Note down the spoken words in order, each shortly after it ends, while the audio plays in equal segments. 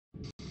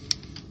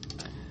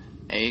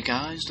Hey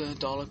guys, the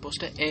Dalek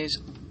Buster is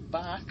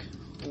back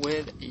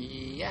with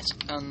yet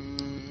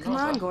another Come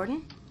on,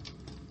 Gordon.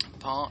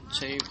 part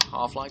to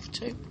Half-Life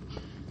 2.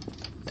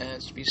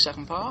 It's to be the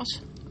second part,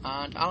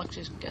 and Alex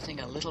is getting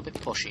a little bit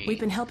pushy. We've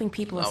been helping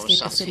people I escape was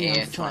the sat city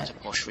here on trying foot. to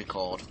push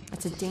record.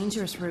 It's a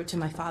dangerous route to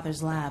my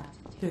father's lab,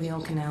 through the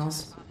old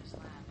canals.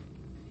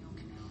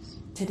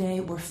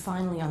 Today, we're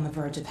finally on the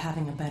verge of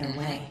having a better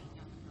way.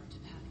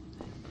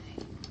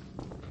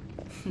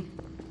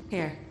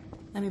 Here,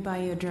 let me buy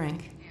you a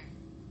drink.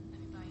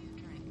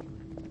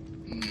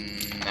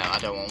 No, I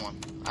don't want one.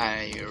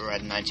 I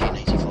read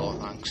 1984,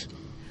 thanks.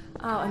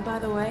 Oh, and by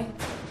the way,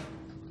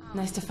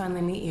 nice to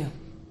finally meet you.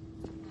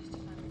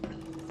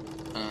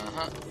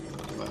 Uh-huh.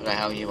 Where the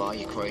hell you are,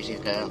 you crazy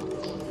girl.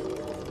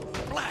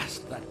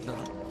 Blast that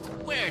little...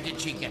 Where did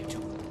she get to?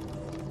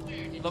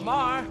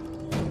 Lamar,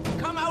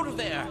 come out of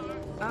there!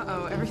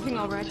 Uh-oh, everything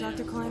all right,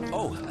 Dr. Kleiner?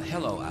 Oh,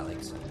 hello,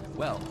 Alex.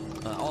 Well,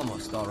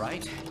 almost all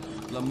right.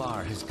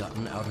 Lamar has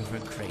gotten out of her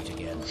crate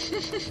again.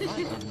 I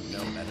didn't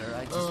know better.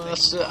 I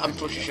just I'm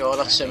pretty sure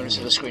that's similar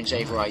to the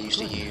screensaver I used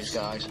to use,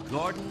 guys.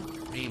 Gordon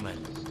Freeman.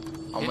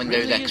 On It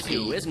Windows really XP. is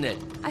you, isn't it?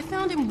 I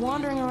found him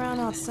wandering around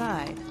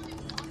outside.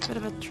 Bit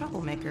of a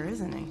troublemaker,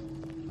 isn't he?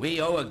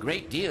 We owe a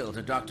great deal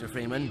to Dr.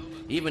 Freeman,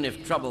 even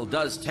if trouble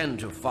does tend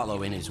to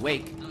follow in his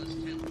wake.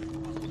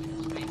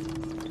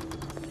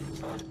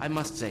 I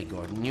must say,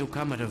 Gordon, you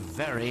come at a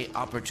very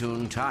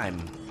opportune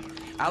time.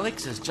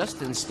 Alex has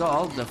just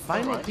installed the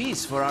final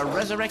piece for our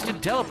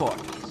resurrected teleport.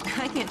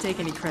 I can't take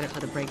any credit for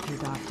the breakthrough,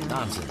 Doctor.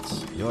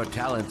 Nonsense. Your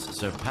talents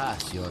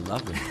surpass your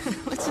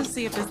loveliness. Let's just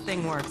see if this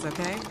thing works,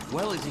 okay?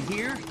 Well, is he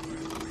here?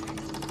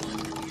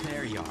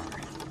 There you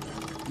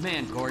are.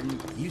 Man, Gordon,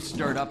 you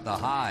stirred up the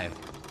hive.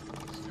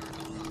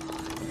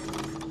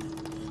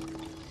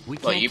 We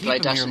What, can't you keep play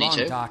him here Destiny long,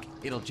 too? Doc.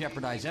 It'll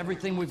jeopardize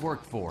everything we've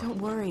worked for. Don't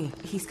worry,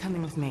 he's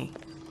coming with me.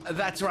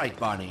 That's right,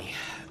 Barney.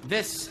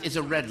 This is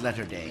a red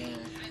letter day.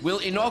 We'll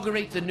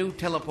inaugurate the new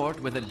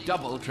teleport with a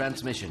double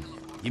transmission.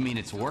 You mean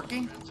it's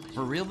working?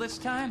 For real this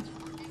time?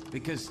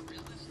 Because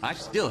I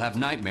still have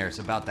nightmares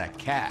about that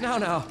cat.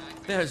 No,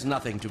 there's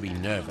nothing to be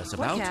nervous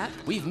about. cat?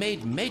 We've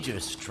made major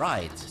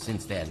strides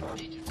since then.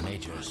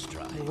 Major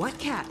strides. What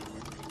cat?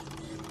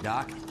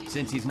 Doc,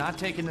 since he's not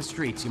taking the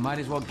streets, you might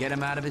as well get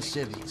him out of his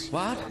civvies.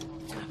 What?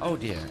 Oh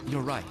dear,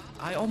 you're right.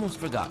 I almost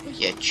forgot.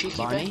 You cheeky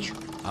Barney,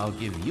 bitch. I'll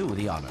give you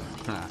the honor.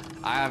 Huh.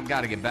 I've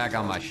got to get back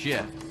on my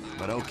shift,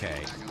 but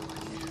okay.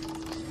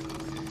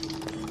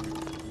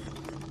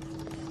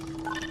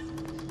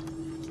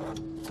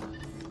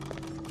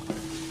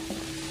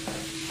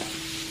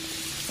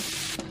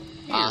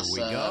 Here we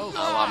go.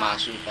 Oh, I'm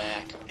actually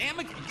back. Damn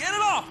it, get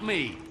it off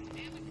me!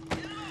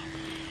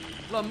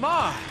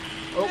 Lamar,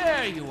 Oh.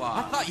 there you I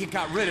are. thought you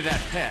got rid of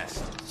that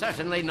pest.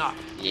 Certainly not.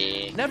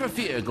 Yeah. Never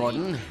fear,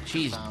 Gordon.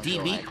 She's Sounds debeaked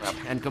alright, crap.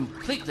 and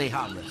completely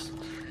harmless.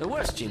 The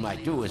worst she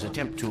might do is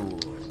attempt to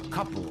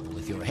couple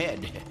with your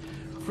head.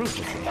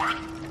 Fruitlessly.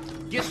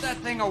 Get that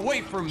thing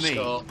away from me!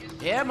 So,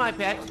 Here, my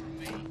pet.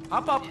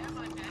 Up.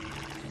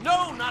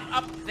 No, not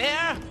up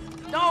there.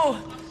 No.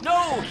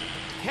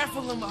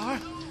 Careful, Lamar.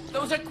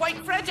 Those are quite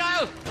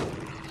fragile.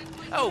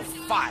 Oh,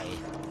 fie.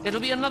 It'll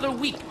be another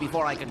week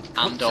before I can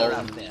I'm coax her dull.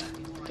 out of there.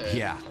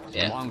 Yeah,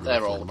 Yeah, longer they're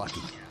if we're all- lucky.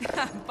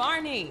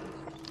 Barney,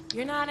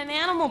 you're not an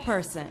animal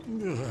person.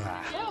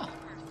 yeah.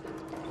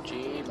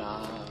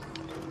 G-Ma.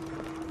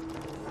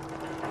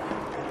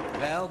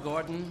 Well,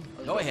 Gordon,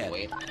 go ahead.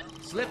 Wait.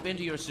 Slip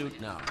into your suit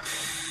now.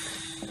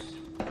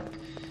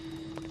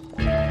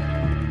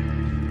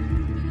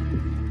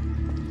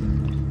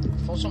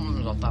 I thought something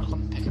was up there. I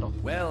couldn't pick it up.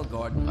 Well,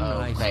 Gordon,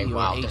 Okay, I see your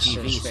wow, this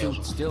ATV is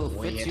suit still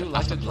weird. fits you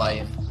like After a glove.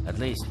 playing- At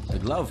least the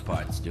glove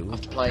parts do.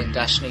 After playing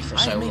Destiny for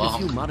so I've made a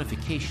few long,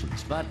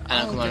 modifications, but and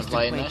I'm I'll going just to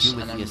play acquaint this, you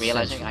with and then the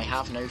realizing I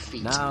essentials. have no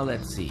feet. Now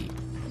let's see.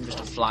 I'm just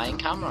a flying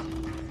camera.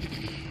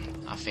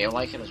 I feel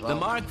like it as well. The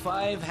Mark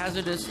V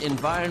hazardous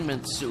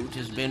environment suit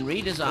has been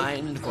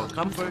redesigned for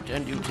comfort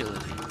and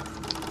utility.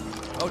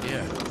 Oh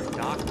dear.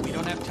 Doc, we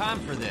don't have time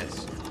for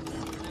this.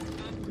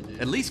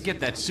 At least get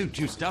that suit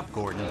juiced up,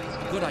 Gordon.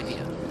 Good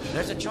idea.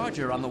 There's a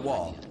charger on the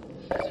wall.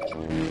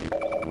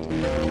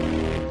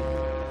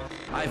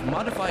 I've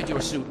modified your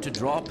suit to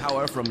draw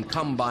power from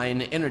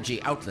Combine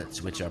energy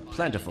outlets, which are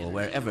plentiful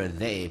wherever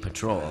they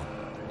patrol.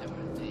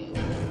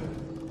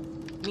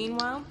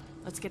 Meanwhile,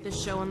 let's get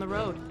this show on the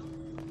road.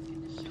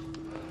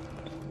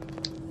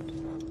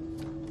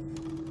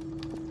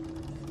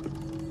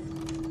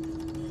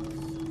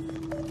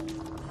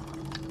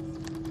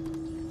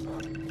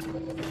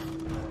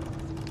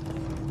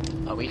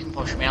 Oh, we can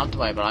push me out the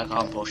way, but I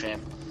can't push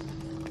him.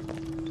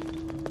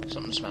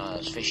 Something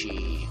smells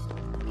fishy.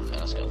 Okay,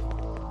 let's go.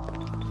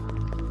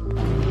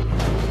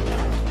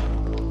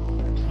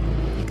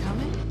 You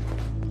coming?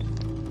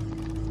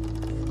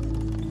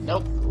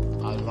 Nope.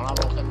 I was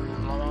gonna look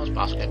in Mama's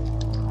basket.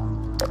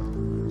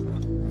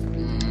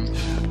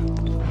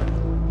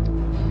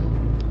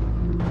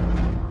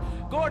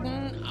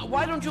 Gordon,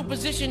 why don't you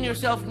position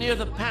yourself near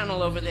the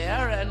panel over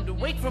there and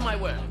wait for my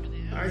word?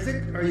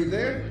 Isaac, are you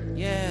there?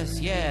 Yes,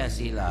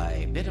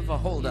 Eli. Bit of a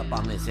holdup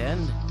on this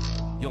end.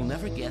 You'll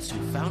never guess who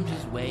found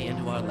his way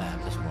into our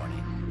lab this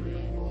morning.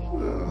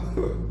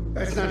 Oh,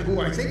 that's not who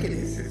I think it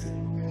is it?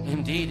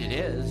 Indeed it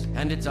is,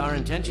 and it's our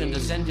intention to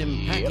send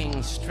him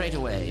packing straight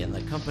away in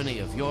the company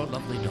of your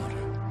lovely daughter.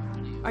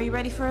 Are you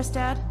ready for us,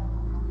 Dad?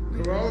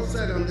 We're all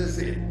set on this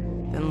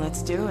end. Then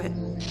let's do it.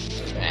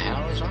 The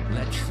hell is that?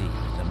 Let's see.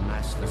 The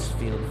massless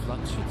field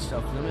flux should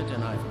self-limit,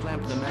 and I've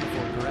clamped the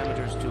manifold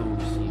parameters to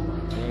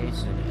C1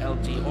 base and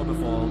LT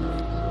orbifol.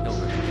 No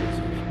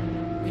references.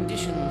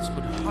 Conditions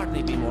could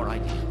hardly be more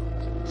ideal.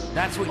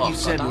 That's what you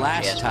said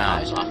last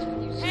time.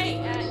 Hey,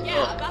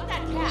 yeah, about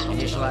that cat.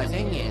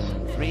 Initializing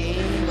in 3,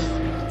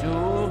 2,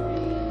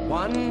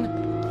 1.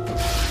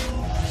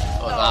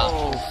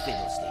 Oh,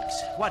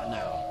 fiddlesticks. What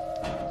now?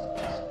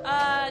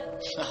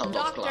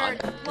 Dr.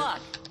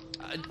 Luck.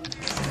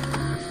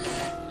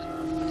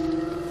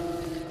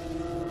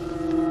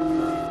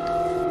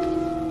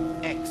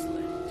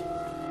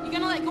 Excellent. You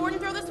gonna let Gordon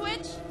throw the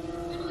switch?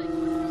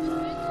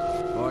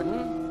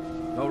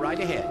 Gordon, go right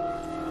ahead.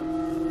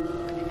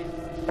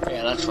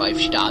 Yeah, that's right. If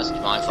she does, it's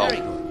my fault.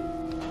 Very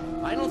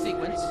good. Final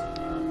sequence.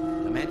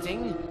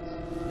 Commencing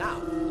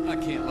now. I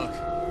can't look.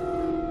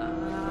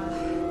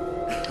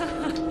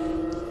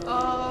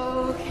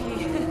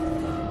 Okay.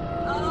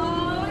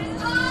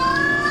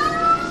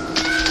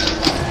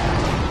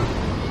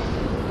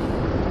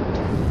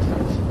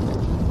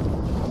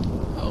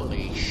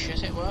 Holy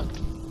shit, it worked.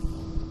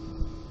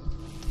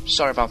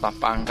 Sorry about that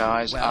bang,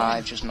 guys. Well,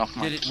 I've just knocked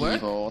my did it work?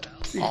 keyboard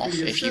See off,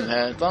 for if you yourself.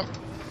 heard that.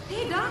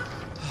 Hey, Doc.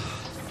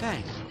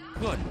 Thank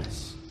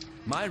goodness.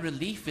 My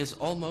relief is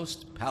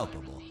almost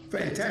palpable.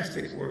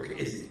 Fantastic work,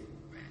 isn't it?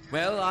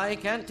 Well, I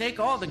can't take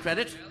all the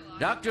credit.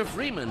 Dr.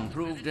 Freeman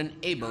proved an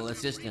able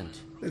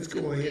assistant. Let's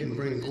go ahead and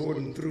bring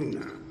Gordon through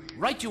now.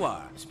 Right you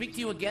are. Speak to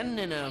you again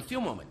in a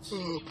few moments.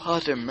 Oh,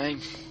 pardon me.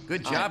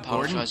 Good I job,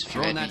 Gordon. apologise if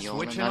you Throwing made that me yawn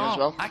switch in and that as all.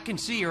 well. I can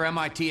see your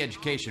MIT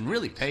education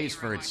really pays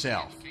for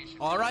itself.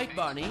 All right,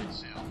 Barney.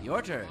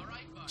 Your turn.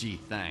 Gee,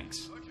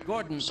 thanks.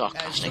 Gordon, as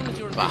Sarcastic soon as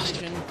you're in bastard.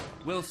 position,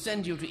 we'll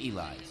send you to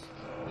Eli's.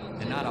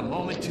 And not a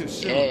moment too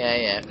soon.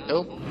 Yeah.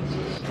 Oh,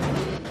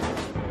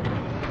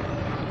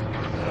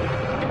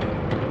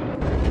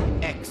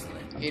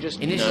 Excellent. you just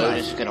know Initialize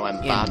this is going to end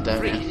in bad, don't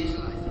 3, you?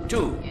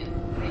 2,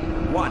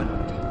 1.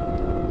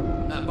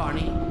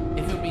 Barney,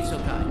 if you'll be so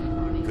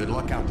kind. Good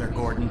luck out there,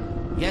 Gordon.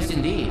 Yes,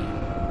 indeed.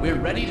 We're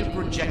ready to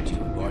project you,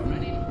 Gordon.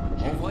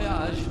 Bon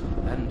voyage,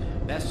 and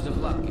best of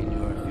luck in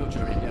your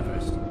future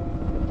endeavors.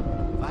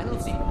 Final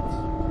sequence.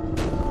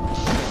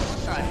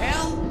 What the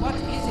hell? What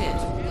is it?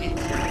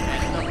 It's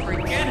the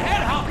freaking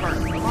headhopper!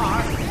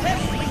 Lamar,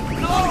 let's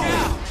go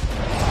now!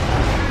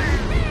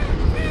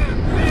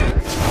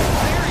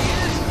 There he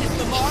is! It's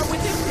Lamar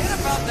with his head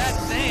about that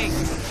thing!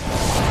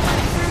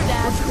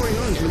 What's going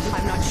on, Susan?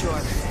 I'm not sure.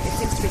 It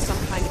seems to be some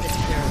kind of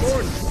disappearance.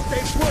 Gordon,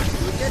 stay put.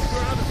 We'll get you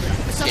out of there.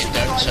 There's something It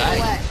don't farther say.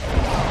 away.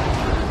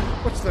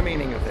 What's the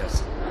meaning of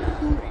this?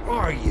 Who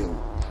are you?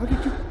 How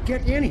did you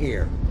get in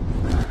here?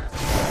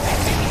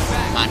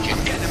 Magic.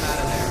 Get him out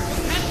of there!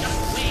 And just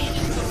wade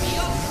into the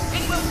wheel,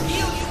 and we'll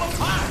heal you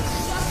apart!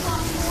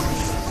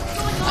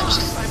 I wish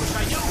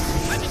I knew!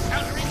 I'm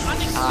encountering I'm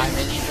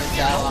unexpected in the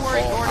Don't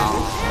worry, Gordon.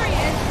 teleport. There he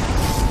is.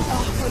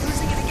 Oh, we're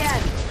losing it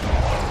again.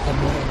 The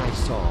man I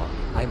saw.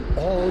 I'm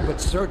all but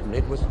certain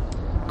it was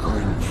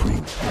Gordon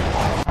Freeman.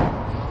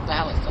 What the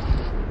hell is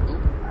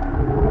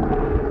that?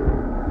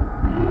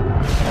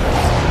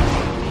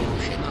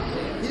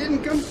 He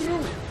didn't come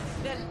through.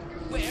 Then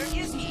where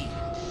is he?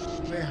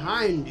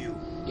 Behind you.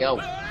 Yo,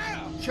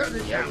 Shut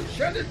it down.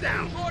 Shut it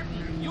down.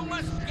 Gordon, you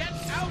must get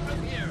out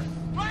of here!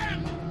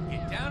 Run!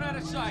 Get down out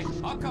of sight.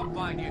 I'll come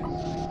find you.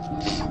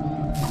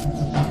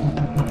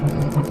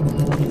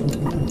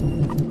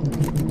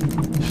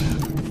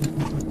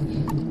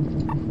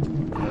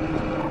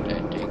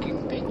 they're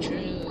taking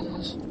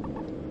pictures.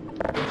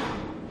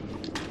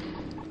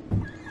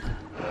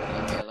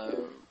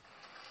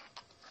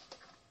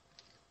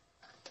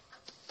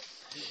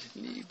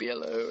 Leave me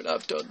alone.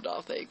 I've done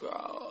nothing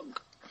wrong.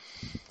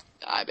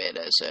 I'm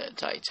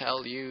innocent, I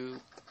tell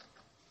you.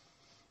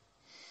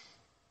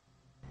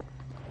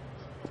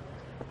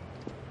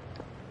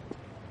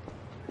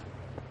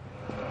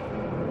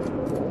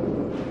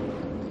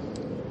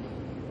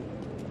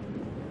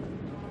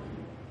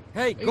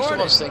 Hey, These Gordon!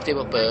 ones think they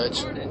were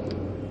birds.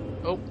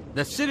 Oh,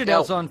 The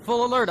Citadel's Yo. on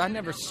full alert. I've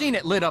never seen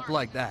it lit up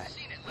like that.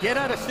 Get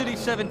out of City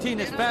 17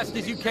 as fast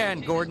as you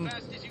can, Gordon.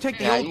 Take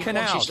the Yeah, old you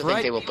canals, used to think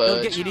right? they were They'll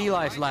birds. get you to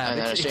Eli's lab. And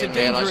then It's I a soon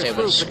realised dangerous they were route,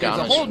 but there's a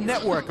scanners. whole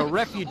network of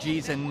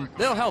refugees, and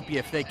they'll help you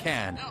if they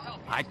can.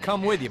 I'd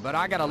come with you, but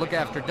I gotta look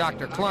after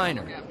Dr.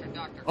 Kleiner.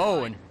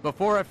 Oh, and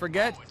before I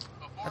forget,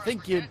 I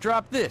think you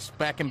dropped this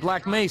back in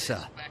Black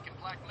Mesa.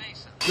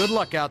 Good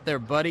luck out there,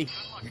 buddy.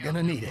 You're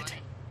gonna need it.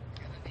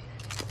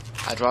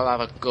 I'd rather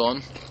have a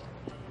gun.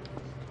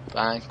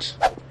 Thanks.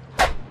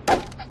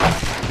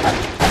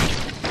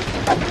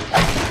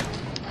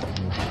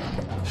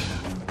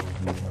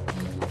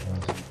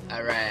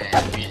 Alright,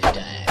 really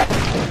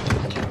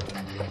time.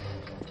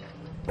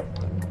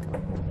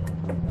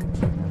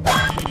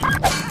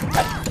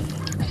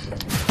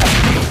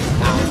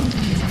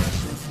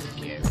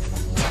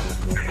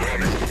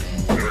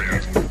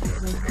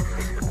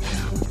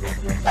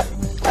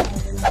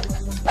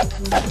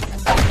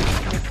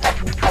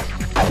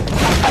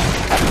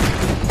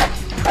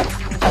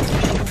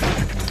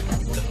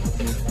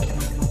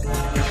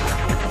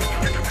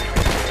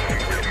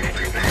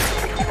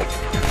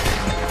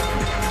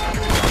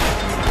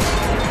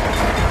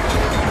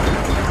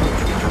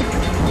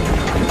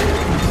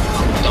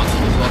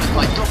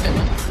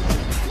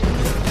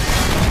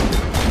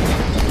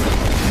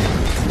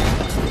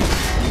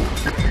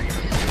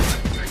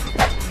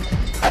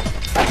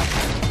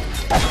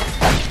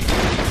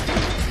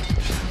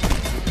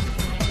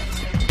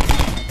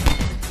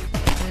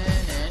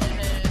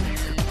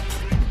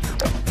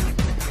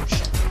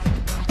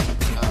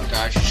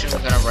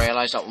 I'm gonna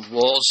realise that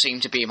walls seem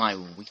to be my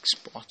weak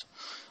spot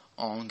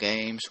on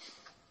games.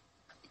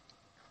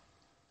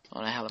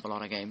 On a hell of a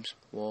lot of games,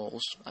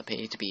 walls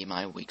appear to be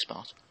my weak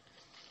spot.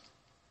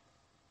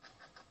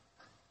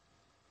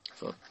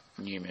 For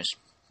numerous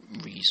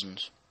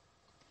reasons.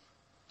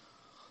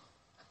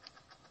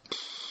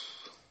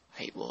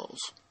 Hate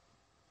walls.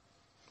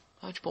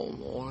 How'd you put a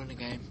wall in a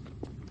game?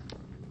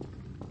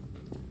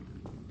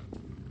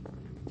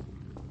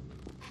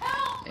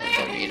 Yeah, I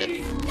don't need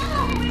it.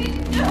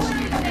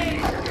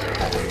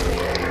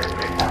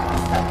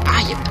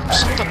 Ah, you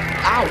son of a...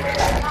 Ow!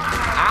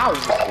 Ow!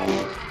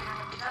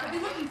 I'll be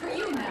looking for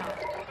you now.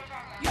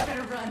 You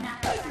better run.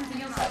 There's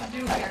something else to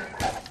do here.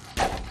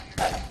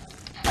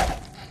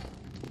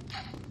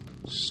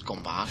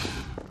 Scumbag.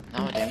 No,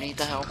 I don't need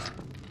the help.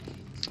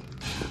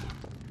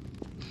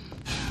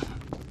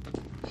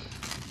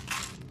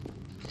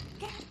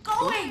 Get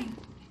going!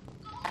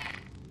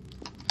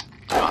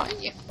 Right,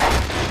 yeah.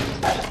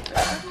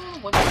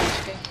 When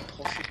this game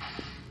pushy.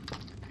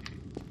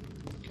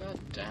 God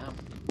damn.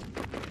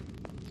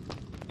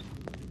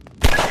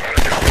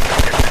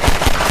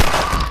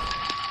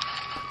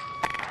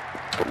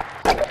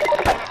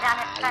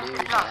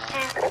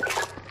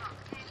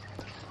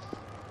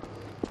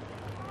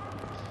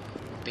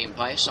 Being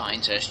by a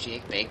scientist,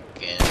 you big.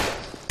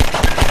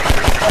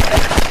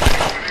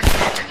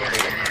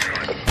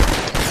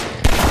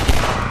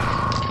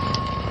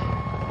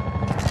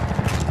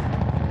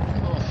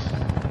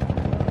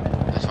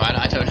 That's right,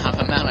 I don't have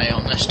a melee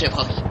on this, do I?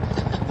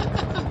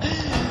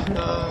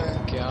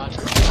 Oh god.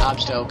 I'm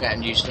still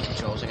getting used to the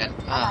controls again.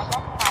 Ah.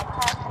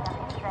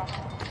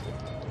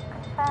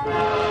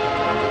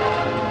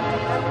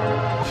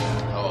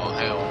 Oh,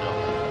 hell no.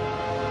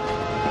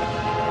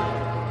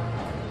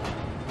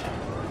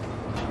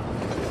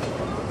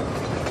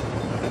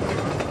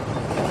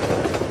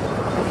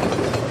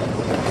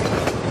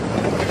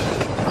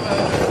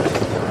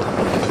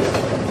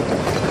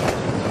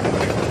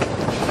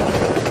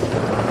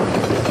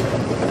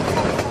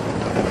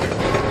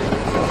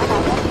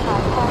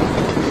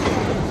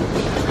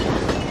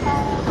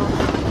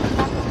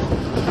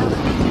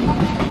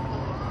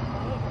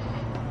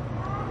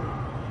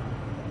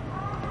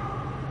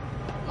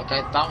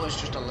 Okay, that was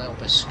just a little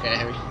bit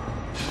scary.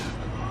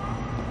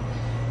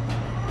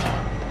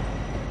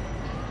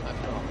 I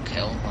don't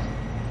kill them.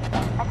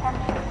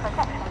 Attention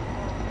protection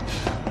team.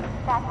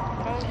 Status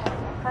invasion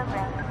in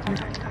progress in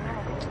this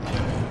community.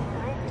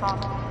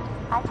 Response.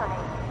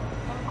 Isolate.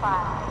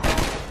 Inquire.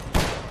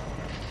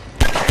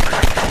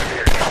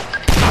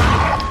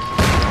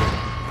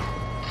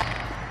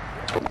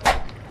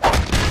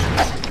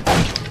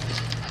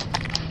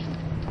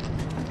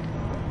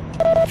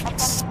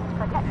 Attention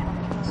protection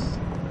team.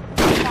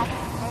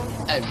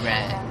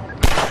 Alright.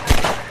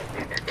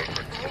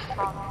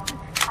 Response.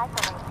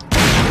 Isolate.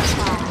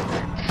 Inquire.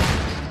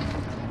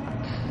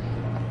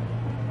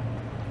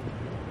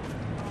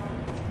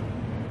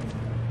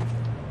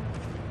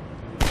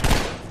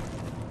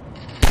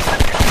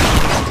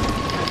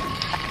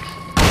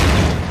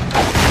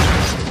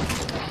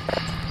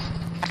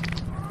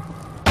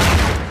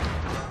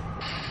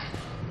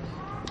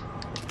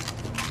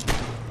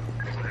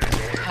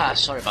 Ah,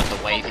 sorry about the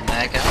waving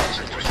there, guys.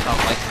 It just felt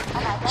like,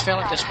 I just feel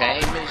like this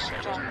game is.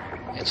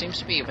 It seems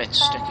to be a bit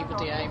sticky with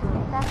the aim.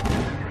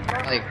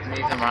 Like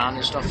moving around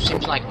and stuff.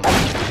 Seems like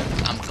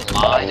I'm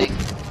gliding.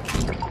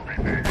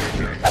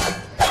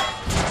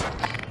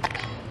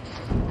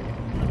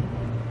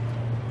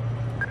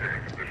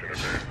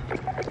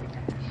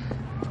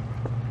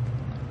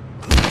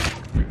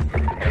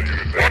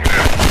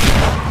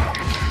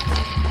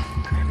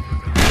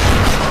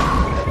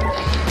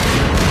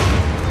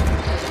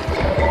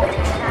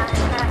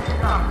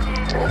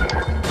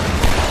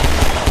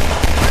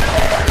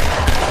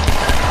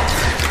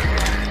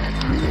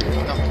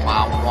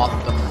 Wow, what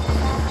the...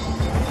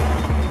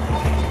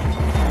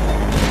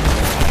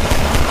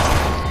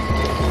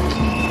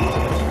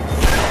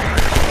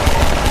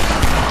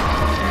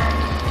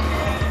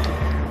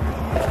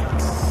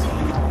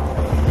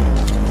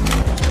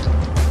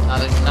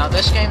 Now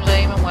this game's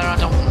aiming where I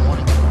don't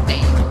want it to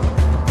aim.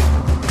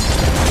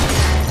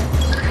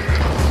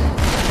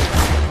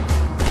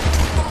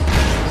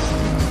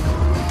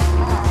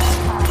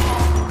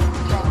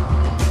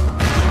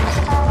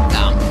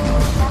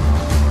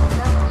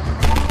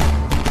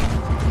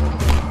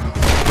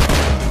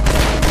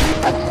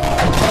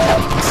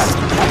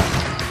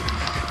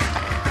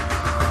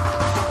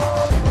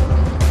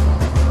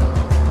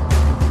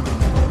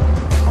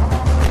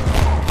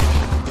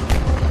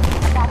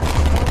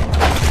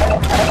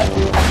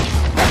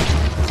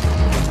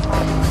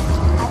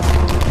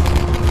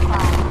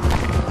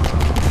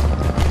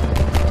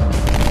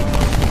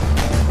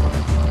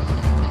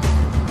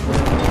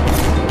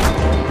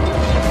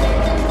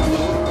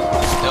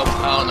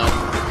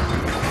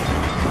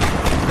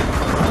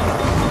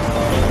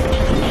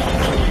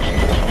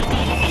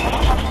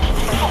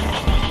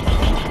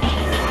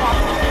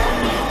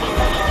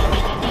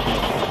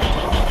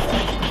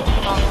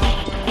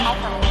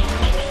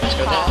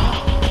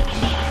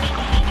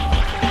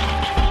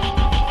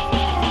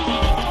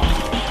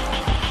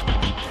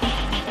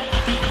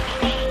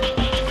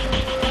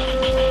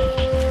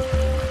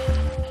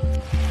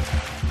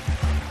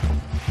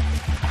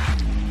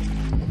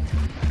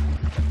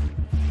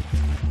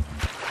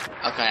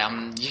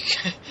 am.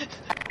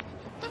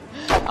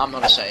 I'm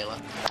not a sailor.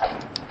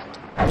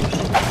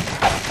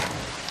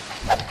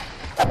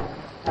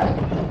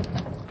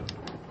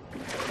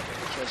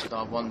 Swear to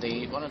God, one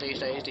of these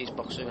days, these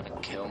boxes are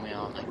gonna kill me,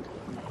 aren't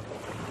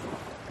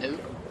they? Ooh.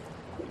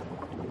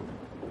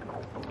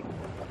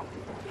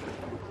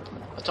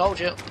 I told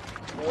you,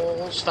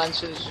 walls,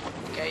 fences,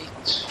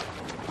 gates,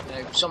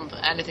 you know,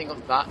 anything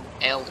of that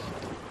ilk.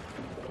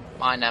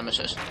 My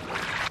nemesis.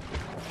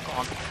 Go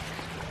on.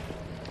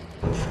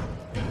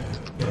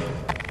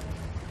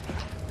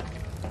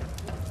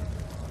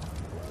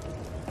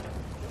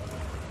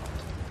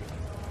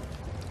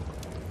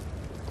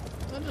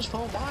 I just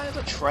thought, why are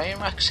the train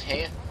wrecks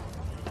here?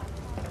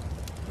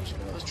 Who's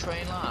got the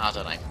train line? I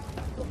don't know.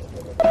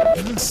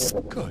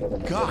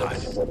 Good God.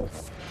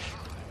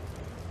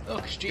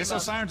 Look, it's Guess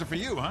those sirens are for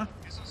you, huh?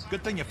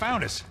 Good thing you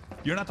found us.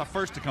 You're not the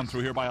first to come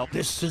through here by all...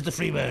 This is the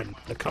Freeman.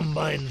 The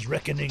Combine's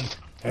reckoning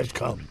has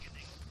come.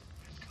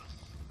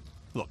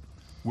 Look,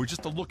 we're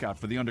just a lookout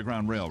for the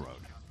Underground Railroad.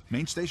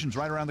 Main station's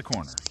right around the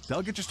corner.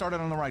 They'll get you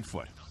started on the right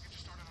foot.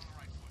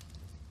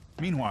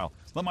 Meanwhile,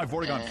 let my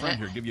Vortigaunt friend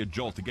here give you a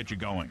jolt to get you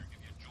going.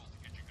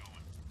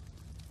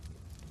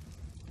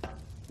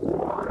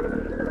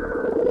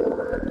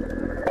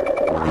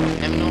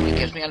 Never normally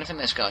gives me anything,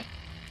 this guy.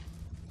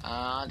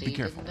 And he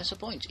didn't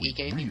disappoint. He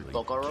gave me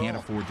bugger all. Can't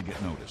afford to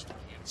get noticed.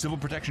 Civil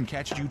protection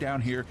catches you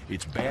down here,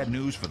 it's bad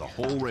news for the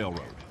whole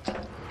railroad.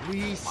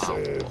 We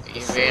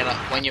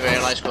When you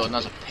realise Gordon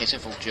has a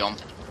pitiful jump.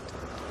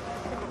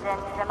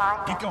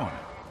 Keep going.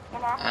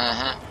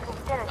 Uh-huh.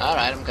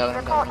 Alright, I'm going.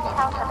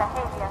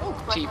 Oh,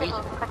 TV.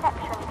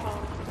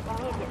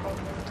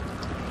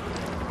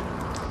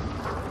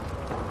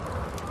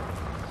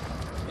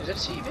 Is it a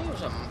TV or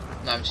something?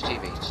 No, it's a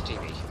TV. It's a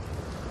TV.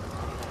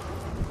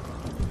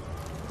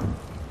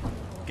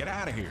 Get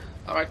out of here.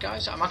 Alright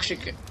guys, I'm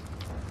actually...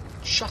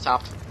 Shut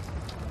up.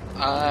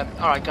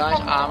 Alright guys,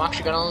 I'm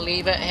actually going to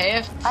leave it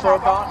here for a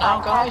part now,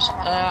 guys.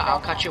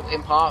 I'll catch you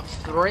in part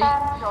 3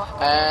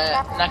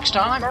 next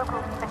time.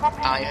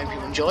 I hope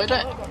you enjoyed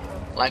it.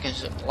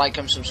 Like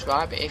and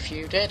subscribe if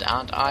you did,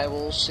 and I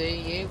will see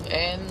you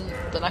in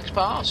the next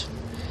part.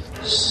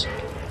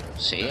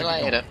 See you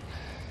later.